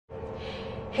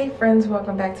Hey friends,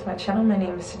 welcome back to my channel. My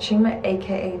name is Sochima,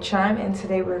 aka Chime, and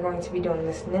today we're going to be doing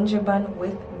this ninja bun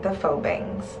with the faux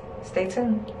bangs. Stay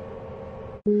tuned.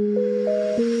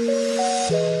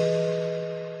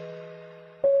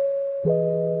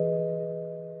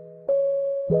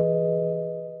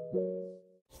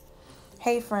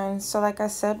 Hey friends, so like I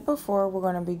said before, we're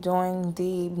going to be doing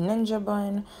the ninja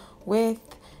bun with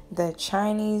the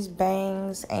Chinese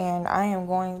bangs, and I am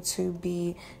going to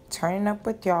be turning up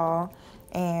with y'all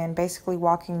and basically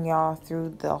walking y'all through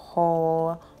the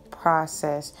whole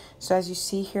process. So as you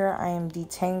see here, I am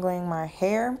detangling my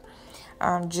hair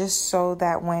just so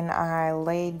that when I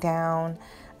lay down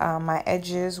my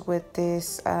edges with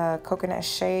this coconut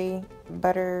shea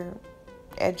butter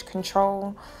edge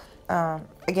control,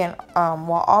 again,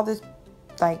 while all the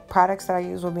products that I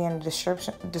use will be in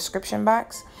the description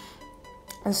box.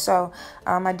 And so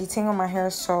I detangle my hair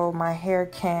so my hair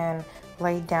can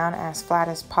lay down as flat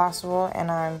as possible, and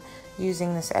I'm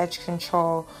using this edge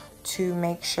control to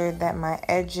make sure that my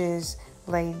edges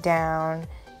lay down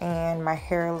and my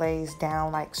hair lays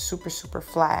down like super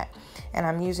flat. And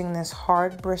I'm using this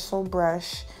hard bristle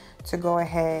brush to go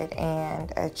ahead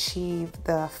and achieve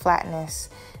the flatness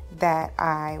that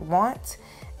I want.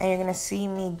 And you're gonna see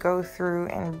me go through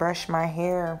and brush my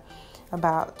hair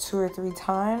about 2 or 3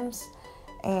 times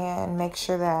and make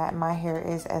sure that my hair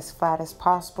is as flat as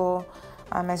possible.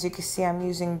 As you can see, I'm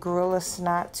using Gorilla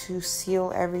Snot to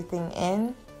seal everything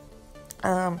in.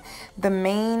 The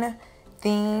main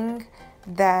thing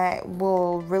that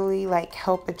will really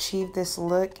help achieve this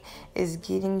look is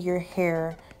getting your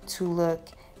hair to look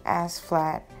as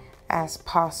flat as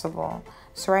possible.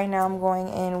 So right now I'm going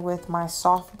in with my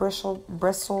soft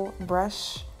bristle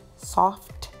brush.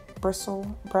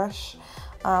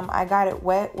 I got it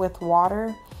wet with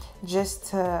water just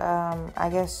to, I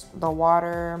guess the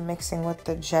water mixing with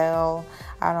the gel,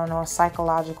 I don't know, a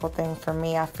psychological thing for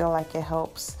me. I feel like it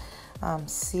helps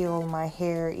seal my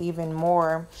hair even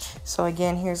more. So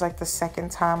again, here's like the second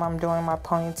time I'm doing my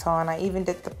ponytail, and I even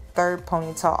did the third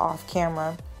ponytail off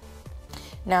camera.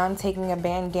 Now I'm taking a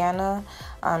bandana,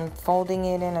 I'm folding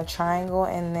it in a triangle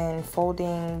and then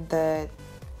folding the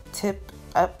tip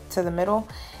up to the middle,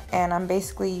 and I'm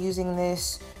basically using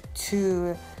this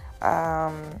to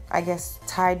I guess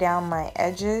tie down my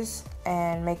edges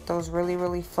and make those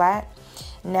really flat.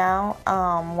 Now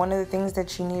one of the things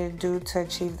that you need to do to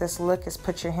achieve this look is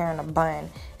put your hair in a bun,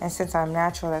 and since I'm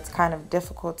natural, that's kind of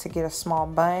difficult to get a small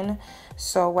bun.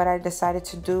 So what I decided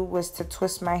to do was to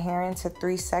twist my hair into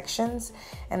 3 sections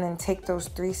and then take those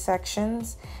 3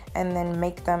 sections and then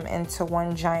make them into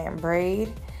one giant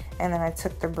braid. And then I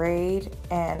took the braid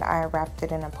and I wrapped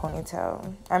it in a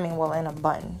ponytail. In a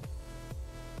bun.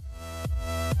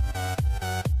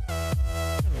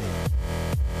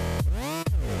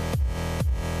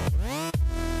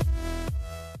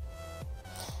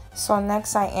 So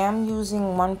next I am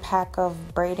using 1 pack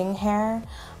of braiding hair.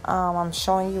 I'm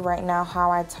showing you right now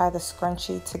how I tie the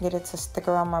scrunchie to get it to stick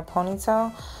around my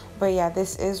ponytail. But yeah,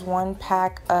 this is 1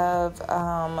 pack of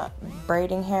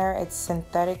braiding hair. It's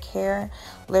synthetic hair.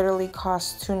 Literally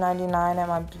costs $2.99 at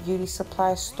my beauty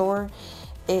supply store.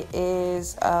 It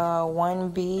is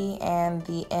 1B and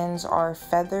the ends are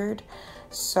feathered.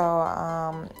 So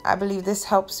I believe this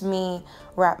helps me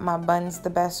wrap my buns the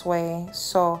best way.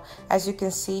 So as you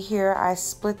can see here, I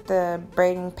split the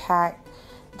braiding pack,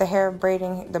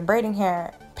 the braiding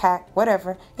hair pack,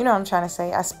 whatever, you know what I'm trying to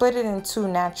say. I split it in 2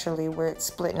 naturally, where it's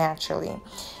split naturally.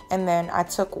 And then I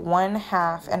took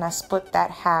 1/2 and I split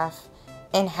that half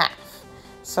in half.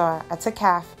 So I took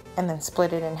half and then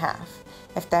split it in half,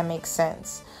 if that makes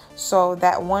sense. So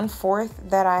that 1/4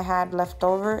 that I had left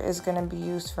over is going to be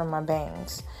used for my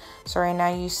bangs. So right now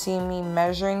you see me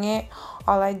measuring it.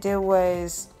 All I did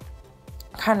was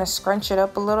kind of scrunch it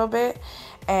up a little bit,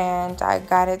 and I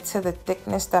got it to the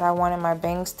thickness that I wanted my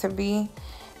bangs to be.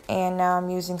 And now I'm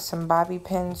using some bobby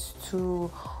pins to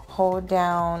hold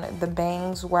down the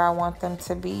bangs where I want them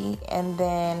to be. And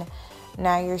then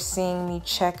now you're seeing me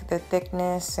check the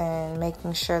thickness and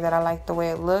making sure that I like the way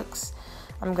it looks.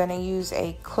 I'm going to use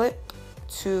a clip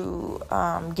to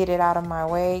get it out of my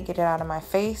way, get it out of my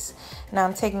face. Now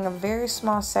I'm taking a very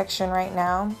small section right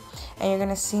now, and you're going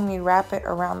to see me wrap it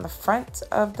around the front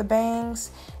of the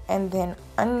bangs and then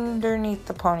underneath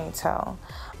the ponytail.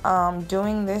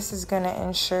 Doing this is going to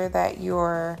ensure that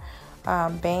your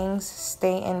bangs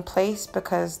stay in place,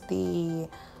 because the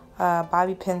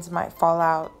bobby pins might fall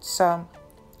out. So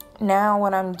now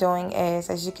what I'm doing is,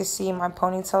 as you can see, my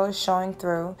ponytail is showing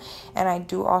through, and I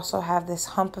do also have this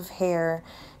hump of hair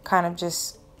kind of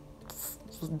just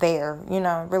there, you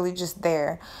know, really just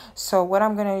there. So what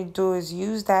I'm going to do is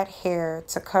use that hair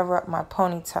to cover up my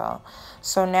ponytail.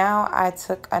 So now I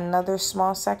took another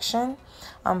small section.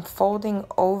 I'm folding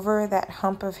over that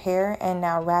hump of hair and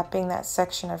now wrapping that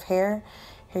section of hair.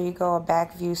 Here you go, a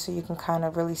back view so you can kind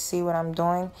of really see what I'm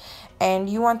doing. And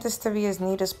you want this to be as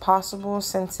neat as possible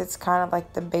since it's kind of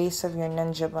like the base of your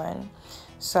ninja bun.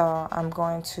 So I'm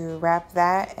going to wrap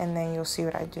that and then you'll see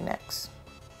what I do next.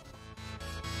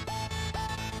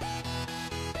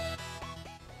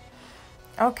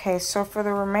 Okay, so for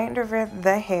the remainder of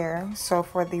the hair,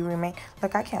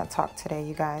 look, I can't talk today,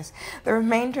 you guys. The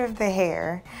remainder of the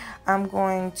hair, I'm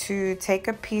going to take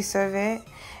a piece of it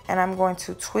and I'm going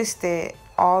to twist it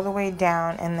all the way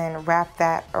down and then wrap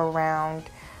that around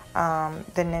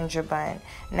the ninja bun.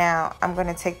 Now, I'm going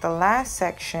to take the last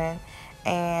section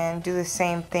and do the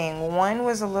same thing. One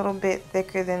was a little bit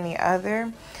thicker than the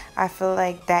other. I feel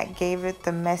like that gave it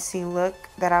the messy look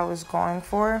that I was going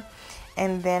for.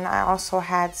 And then I also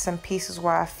had some pieces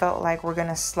where I felt like we're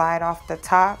gonna slide off the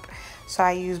top. So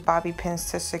I used bobby pins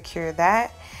to secure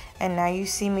that. And now you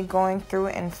see me going through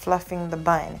and fluffing the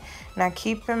bun. Now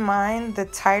keep in mind, the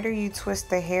tighter you twist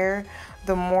the hair,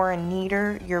 the more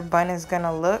neater your bun is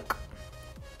gonna look.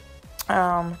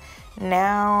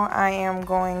 Now I am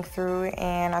going through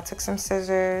and I took some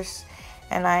scissors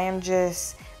and I am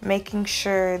just making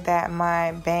sure that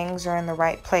my bangs are in the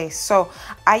right place. So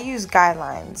I use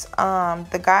guidelines.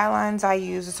 The guidelines I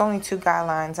use, it's only 2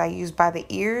 guidelines. I use by the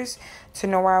ears to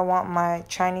know where I want my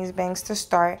Chinese bangs to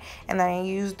start, and then I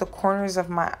use the corners of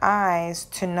my eyes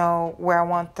to know where I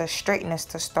want the straightness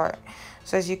to start.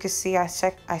 So as you can see, I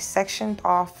sectioned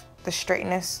off the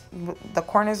straightness, the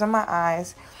corners of my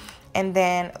eyes, and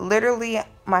then literally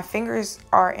my fingers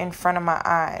are in front of my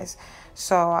eyes.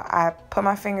 So I put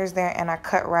my fingers there and I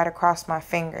cut right across my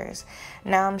fingers.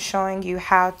 Now I'm showing you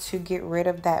how to get rid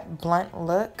of that blunt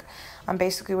look.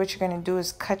 Basically what you're going to do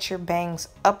is cut your bangs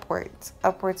upwards,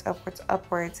 upwards, upwards,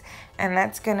 upwards. And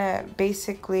that's going to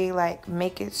basically like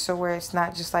make it so where it's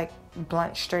not just like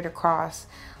blunt straight across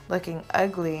looking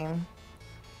ugly,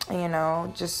 you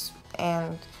know,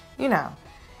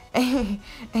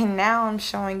 and now I'm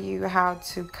showing you how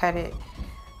to cut it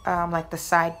like the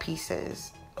side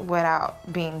pieces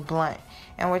without being blunt.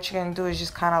 And what you're gonna do is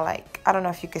just kind of like, I don't know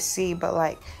if you could see, but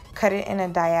like cut it in a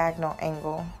diagonal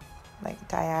angle, like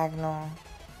diagonal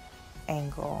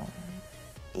angle,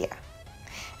 yeah.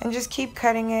 And just keep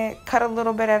cutting it, cut a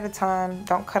little bit at a time,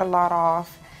 don't cut a lot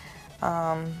off.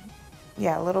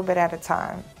 Yeah, a little bit at a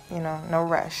time, you know, no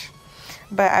rush.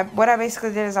 But what I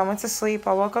basically did is I went to sleep.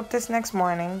 I woke up this next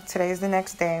morning. Today's the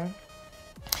next day.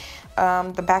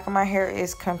 The back of my hair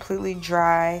is completely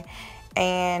dry.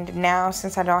 And now,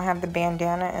 since I don't have the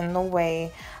bandana in the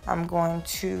way, I'm going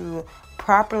to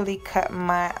properly cut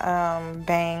my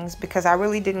bangs, because I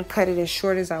really didn't cut it as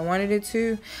short as I wanted it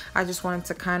to. I just wanted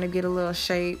to kind of get a little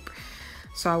shape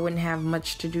so I wouldn't have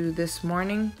much to do this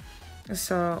morning.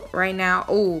 So right now,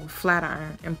 oh, flat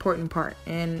iron, important part,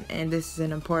 and this is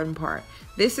an important part.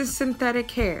 This is synthetic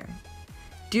hair.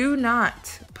 Do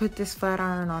not put this flat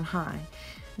iron on high.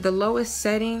 The lowest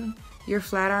setting your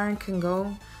flat iron can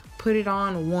go, put it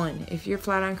on 1. If your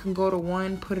flat iron can go to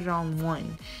 1, put it on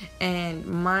 1. And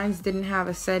mine's didn't have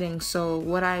a setting, so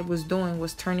what I was doing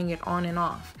was turning it on and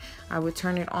off. I would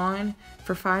turn it on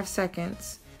for 5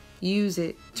 seconds, use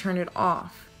it, turn it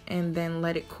off, and then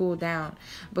let it cool down,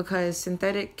 because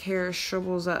synthetic hair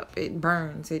shrivels up, it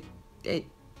burns,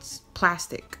 it's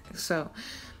plastic. So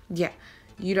yeah,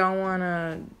 you don't want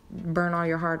to burn all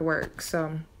your hard work.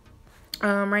 So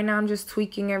right now I'm just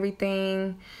tweaking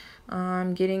everything,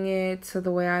 getting it to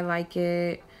the way I like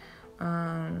it.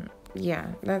 Yeah,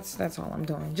 that's all I'm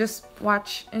doing. Just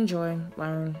watch, enjoy,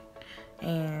 learn,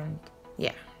 and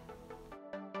yeah.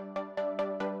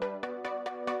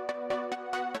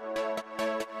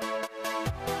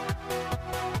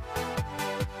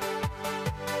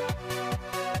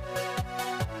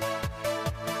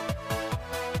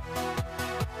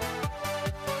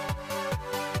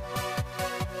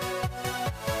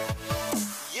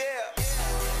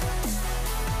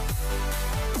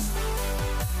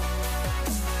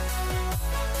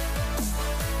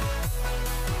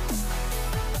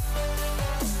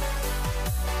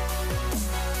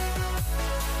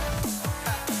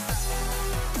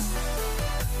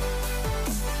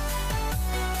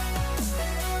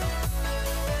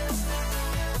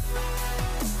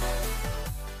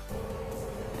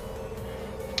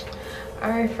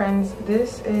 Alright friends,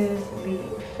 this is the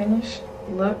finished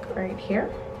look right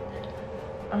here.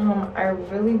 I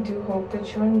really do hope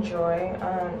that you enjoy.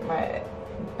 My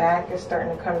back is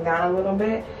starting to come down a little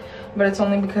bit, but it's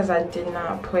only because I did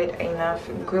not put enough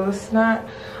Gorilla Snot.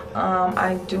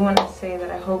 I do want to say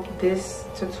that I hope this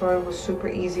tutorial was super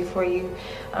easy for you.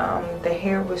 The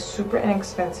hair was super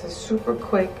inexpensive, super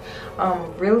quick,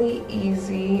 really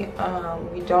easy.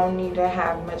 You don't need to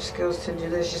have much skills to do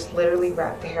this. Just literally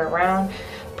wrap the hair around,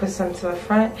 put some to the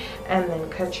front, and then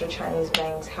cut your Chinese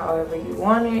bangs however you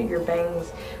want it, your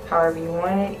bangs however you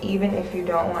want it. Even if you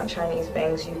don't want Chinese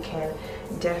bangs, you can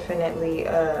definitely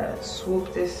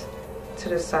swoop this to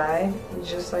the side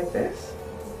just like this,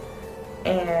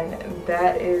 and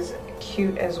that is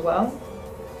cute as well.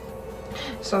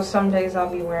 So some days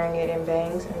I'll be wearing it in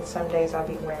bangs, and some days I'll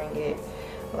be wearing it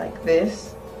like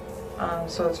this.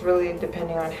 So it's really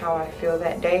depending on how I feel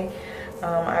that day.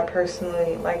 I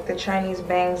personally like the Chinese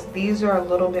bangs. These are a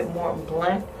little bit more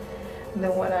blunt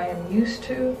than what I am used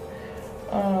to.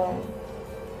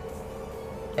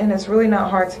 And it's really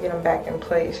not hard to get them back in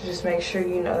place. Just make sure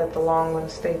you know that the long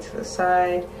ones stay to the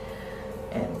side,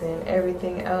 and then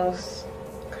everything else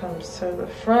comes to the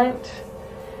front.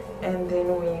 And then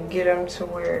when you get them to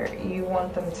where you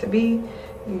want them to be,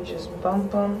 you just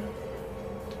bump them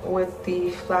with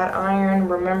the flat iron.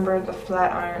 Remember, the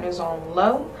flat iron is on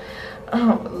low,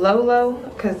 low,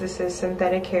 because this is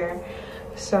synthetic hair.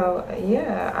 So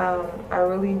yeah, I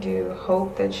really do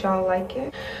hope that y'all like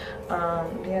it.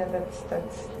 Yeah,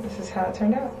 this is how it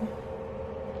turned out.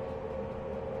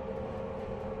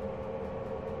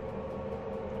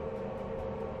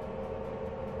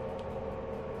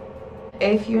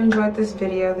 If you enjoyed this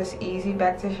video, this easy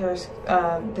back to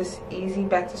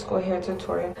school hair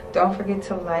tutorial, don't forget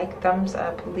to like, thumbs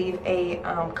up, leave a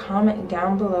comment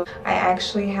down below. I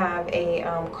actually have a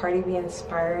Cardi B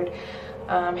inspired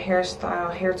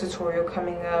hairstyle hair tutorial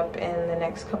coming up in the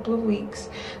next couple of weeks,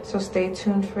 so stay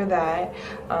tuned for that.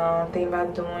 Thinking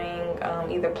about doing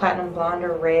either platinum blonde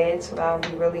or red, so that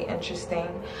would be really interesting.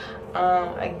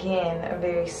 Again, a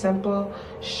very simple,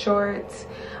 short,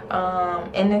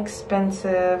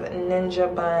 inexpensive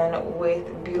ninja bun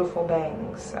with beautiful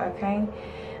bangs. Okay,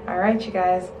 all right, you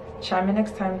guys, chime in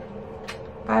next time.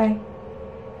 Bye.